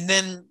 and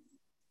then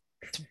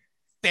to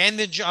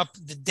bandage up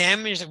the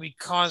damage that we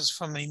cause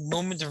from a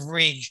moment of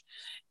rage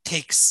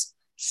takes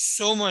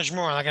so much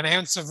more. Like an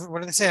ounce of,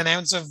 what do they say? An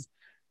ounce of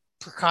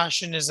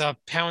precaution is a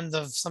pound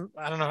of some.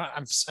 I don't know.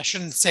 I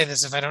shouldn't say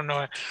this if I don't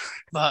know it,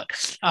 but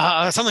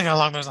something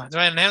along those lines.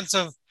 Right? An ounce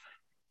of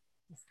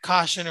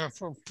caution or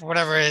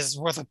whatever is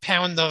worth a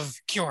pound of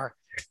cure.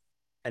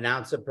 An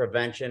ounce of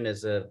prevention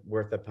is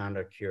worth a pound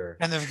of cure.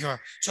 And of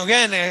cure. So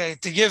again,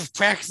 to give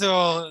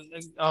practical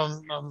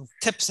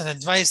tips and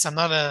advice, I'm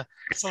not a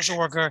social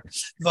worker,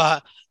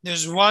 but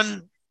there's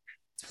one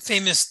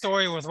famous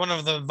story with one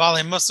of the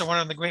Baalei Mussar, one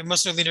of the great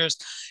Mussar leaders,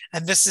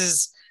 and this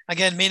is,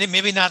 again,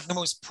 maybe not the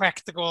most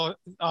practical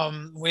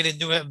way to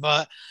do it,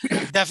 but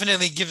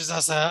definitely gives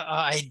us an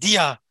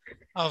idea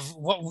of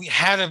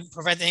how to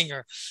prevent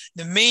anger.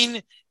 The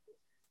main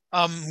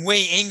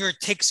way anger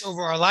takes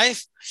over our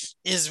life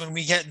is when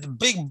we get the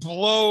big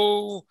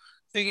blow,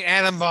 big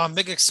atom bomb,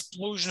 big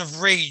explosion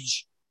of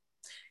rage,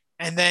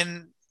 and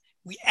then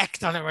we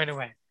act on it right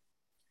away.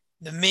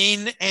 The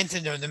main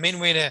antidote, the main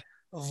way to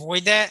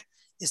avoid that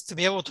is to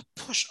be able to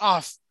push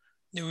off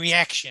the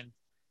reaction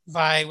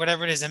by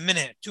whatever it is, a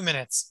minute, 2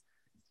 minutes,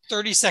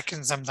 30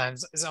 seconds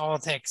sometimes is all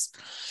it takes.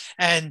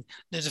 And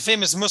there's a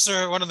famous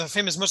Mussar, one of the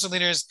famous Mussar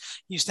leaders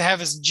used to have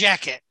his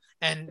jacket,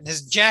 and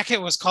his jacket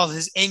was called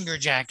his anger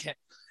jacket.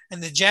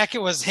 And the jacket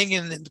was hanging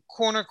in the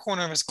corner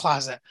of his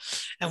closet.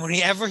 And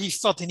whenever he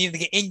felt he needed to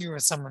get angry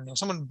with someone, if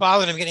someone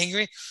bothered him, get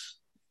angry,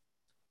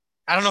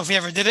 I don't know if he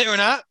ever did it or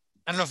not.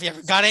 I don't know if he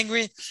ever got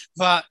angry,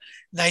 but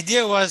the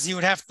idea was he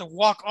would have to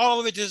walk all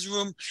the way to his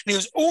room, and he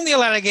was only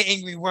allowed to get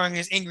angry wearing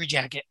his angry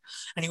jacket.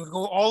 And he would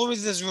go all the way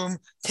to his room,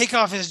 take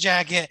off his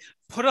jacket,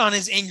 put on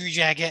his angry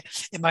jacket,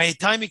 and by the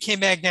time he came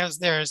back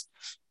downstairs,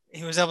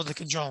 he was able to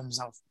control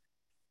himself.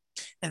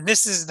 And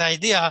this is the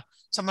idea.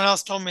 Someone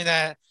else told me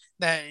that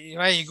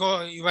right,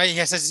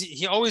 he says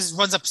he always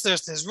runs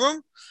upstairs to his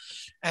room,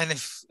 and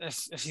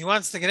if he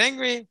wants to get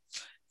angry,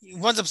 he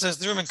runs upstairs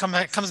to the room and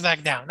comes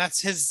back down. That's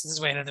his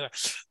way to do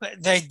it.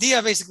 But the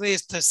idea basically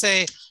is to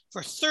say,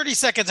 for 30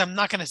 seconds, I'm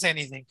not going to say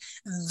anything,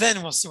 and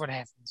then we'll see what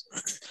happens.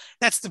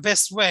 That's the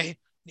best way,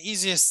 the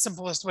easiest,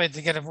 simplest way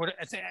to avoid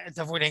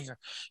anger.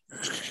 I'm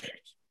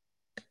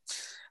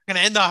going to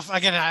end off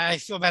again. I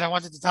feel bad. I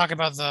wanted to talk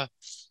about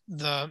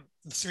the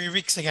 3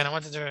 weeks again. I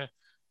wanted to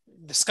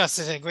discuss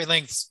it at great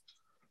lengths.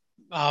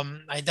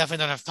 I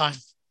definitely don't have time.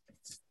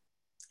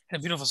 A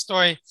beautiful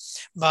story,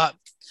 but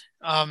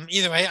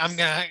either way,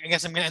 I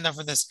guess I'm gonna end up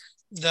with this.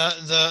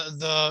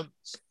 The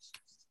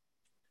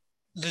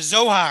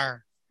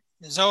Zohar,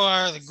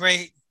 the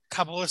great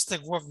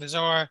Kabbalistic work, the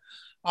Zohar.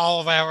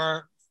 All of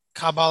our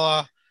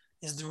Kabbalah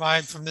is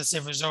derived from this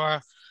Sefer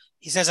Zohar.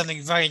 He says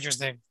something very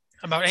interesting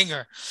about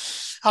anger.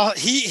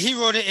 He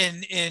wrote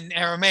it in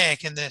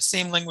Aramaic, in the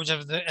same language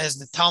as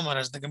the Talmud,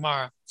 as the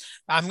Gemara.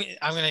 I'm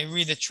going to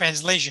read the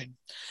translation.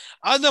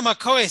 Adam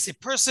HaKoes, a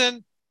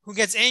person who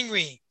gets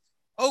angry.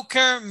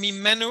 Oker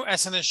mimenu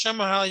es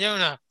neshama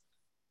halyona.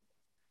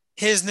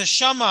 His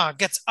neshama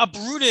gets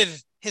uprooted.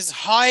 His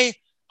higher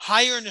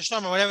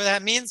neshama, whatever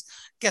that means,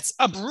 gets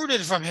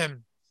uprooted from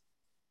him.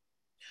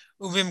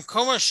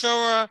 Uvimkoma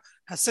shora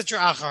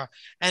hasitra achar.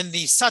 And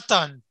the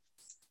Satan,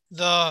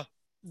 the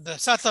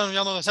Satan,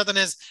 y'all know what Satan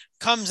is,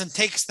 comes and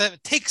takes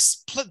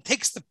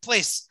the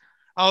place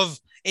of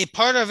a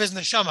part of his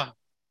neshama.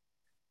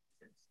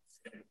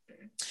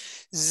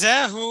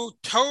 Zehu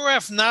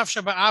toref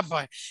nafsha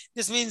ba'abai.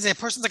 This means a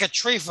person's like a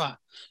treifa.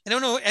 I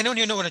don't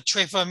even know what a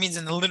treifa means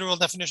in the literal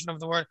definition of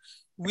the word.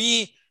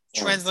 We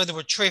translate the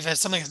word treifa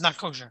as something that's not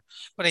kosher.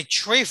 But a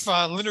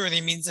treifa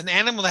literally means an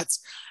animal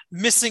that's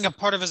missing a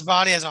part of his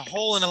body, has a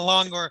hole in a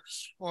lung,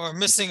 or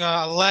missing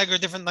a leg, or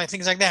different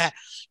things like that.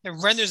 It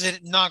renders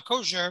it not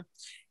kosher.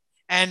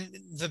 And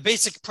the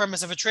basic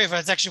premise of a treifa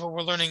is actually what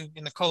we're learning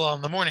in the kollel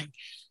in the morning.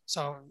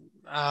 So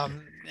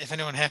if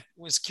anyone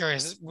was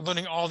curious, we're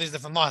learning all these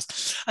different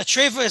laws. A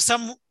treifa is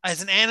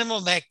an animal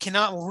that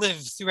cannot live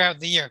throughout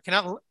the year,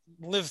 cannot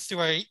live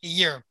through a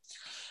year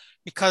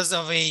because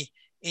of a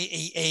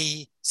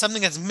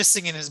something that's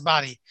missing in his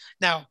body.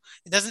 Now,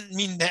 it doesn't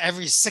mean that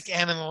every sick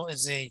animal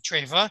is a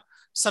treifa.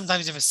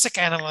 Sometimes you have a sick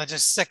animal that's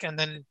just sick and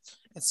then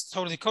it's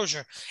totally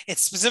kosher.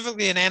 It's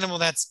specifically an animal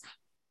that's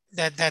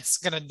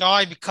going to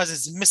die because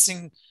it's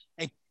missing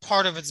a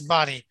part of its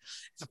body.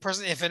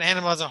 If an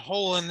animal has a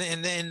hole in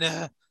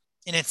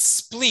its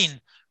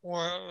spleen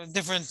or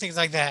different things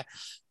like that,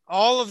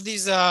 all of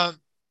these animals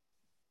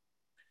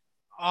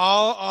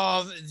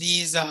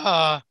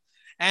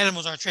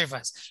are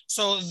treifas.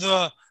 So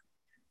the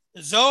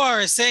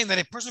Zohar is saying that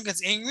a person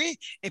gets angry,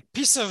 a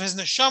piece of his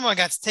neshama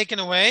gets taken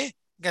away,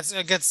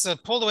 gets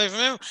pulled away from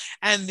him,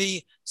 and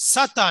the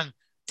Satan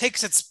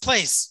takes its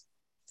place.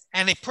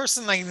 And a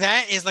person like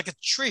that is like a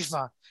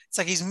treifa. It's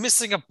like he's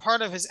missing a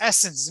part of his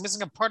essence. He's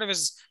missing a part of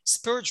his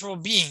spiritual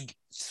being.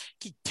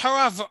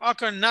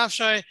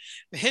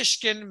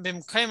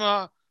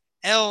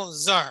 El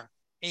Zar,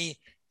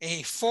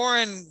 a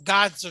foreign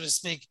god, so to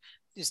speak,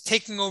 is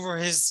taking over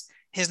his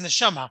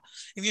neshama.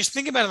 If you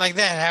think about it like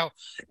that, how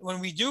when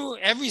we do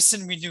every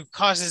sin we do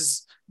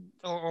causes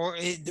or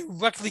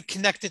directly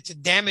connected to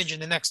damage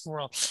in the next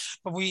world,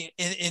 but we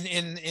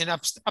in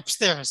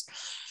upstairs.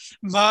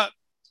 But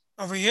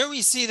over here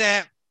we see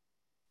that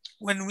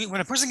when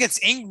a person gets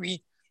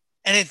angry,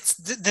 and it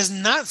does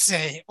not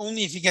say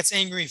only if he gets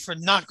angry for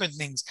not good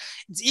things.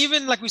 It's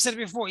even like we said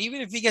before,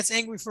 even if he gets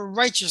angry for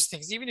righteous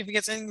things, even if he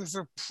gets angry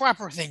for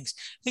proper things,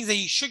 things that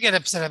you should get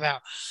upset about.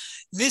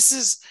 This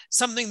is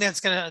something that's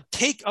going to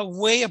take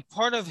away a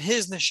part of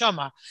his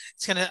neshama.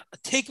 It's going to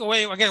take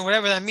away, again,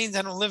 whatever that means.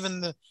 I don't live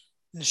in the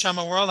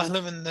neshama world. I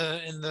live in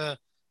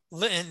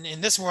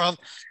this world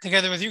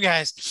together with you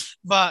guys.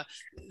 But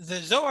the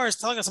Zohar is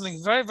telling us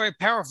something very, very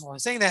powerful.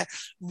 It's saying that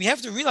we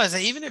have to realize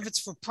that even if it's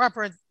for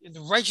proper,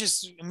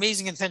 righteous,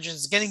 amazing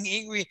intentions, getting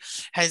angry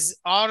has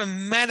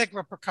automatic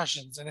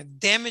repercussions and it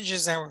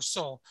damages our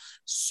soul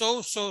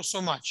so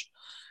much.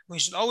 We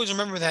should always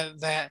remember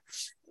that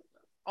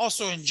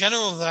also in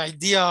general, the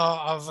idea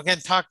of, again,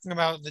 talking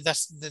about the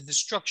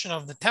destruction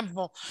of the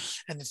temple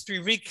and the 3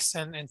 weeks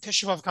and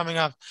Tisha B'Av coming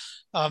up,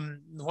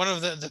 one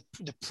of the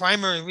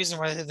primary reason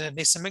why the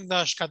Beis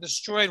Hamikdash got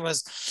destroyed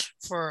was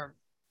for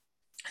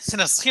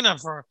sinas chinam,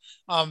 for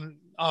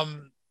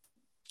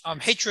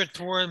hatred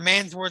toward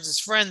man towards his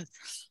friend,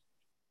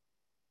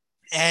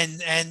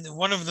 and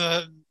one of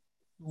the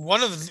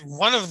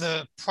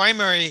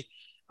primary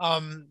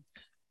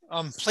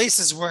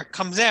places where it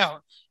comes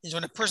out is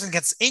when a person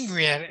gets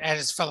angry at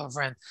his fellow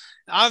friend.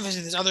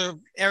 Obviously, there's other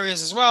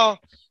areas as well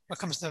when it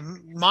comes to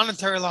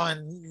monetary law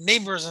and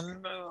neighbors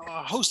and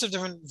a host of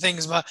different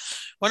things. But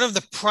one of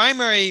the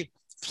primary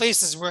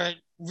places where it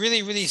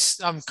really, really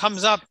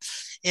comes up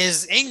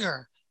is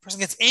anger. A person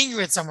gets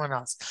angry at someone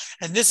else.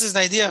 And this is the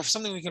idea of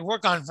something we can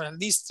work on for at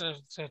least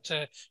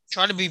to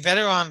try to be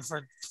better on,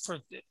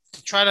 to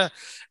try to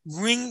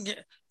bring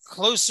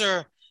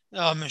closer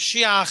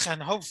Mashiach,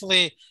 and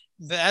hopefully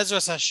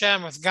Be'ezras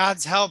Hashem, with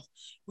God's help,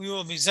 we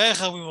will be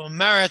zeicha, we will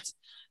merit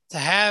to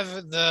have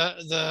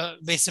the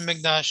Beis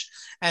Hamikdash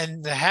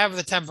and to have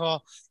the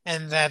temple,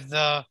 and that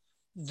the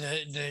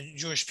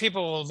Jewish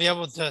people will be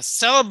able to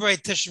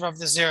celebrate Tisha B'Av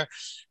this year.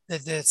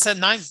 That the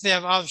 9th day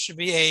of Av should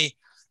be a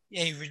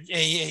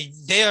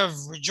day of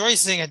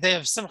rejoicing, a day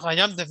of Simcha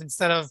Yom Tov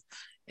instead of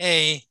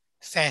a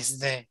fast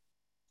day.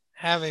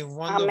 Have a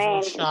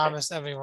wonderful Shabbos, everyone.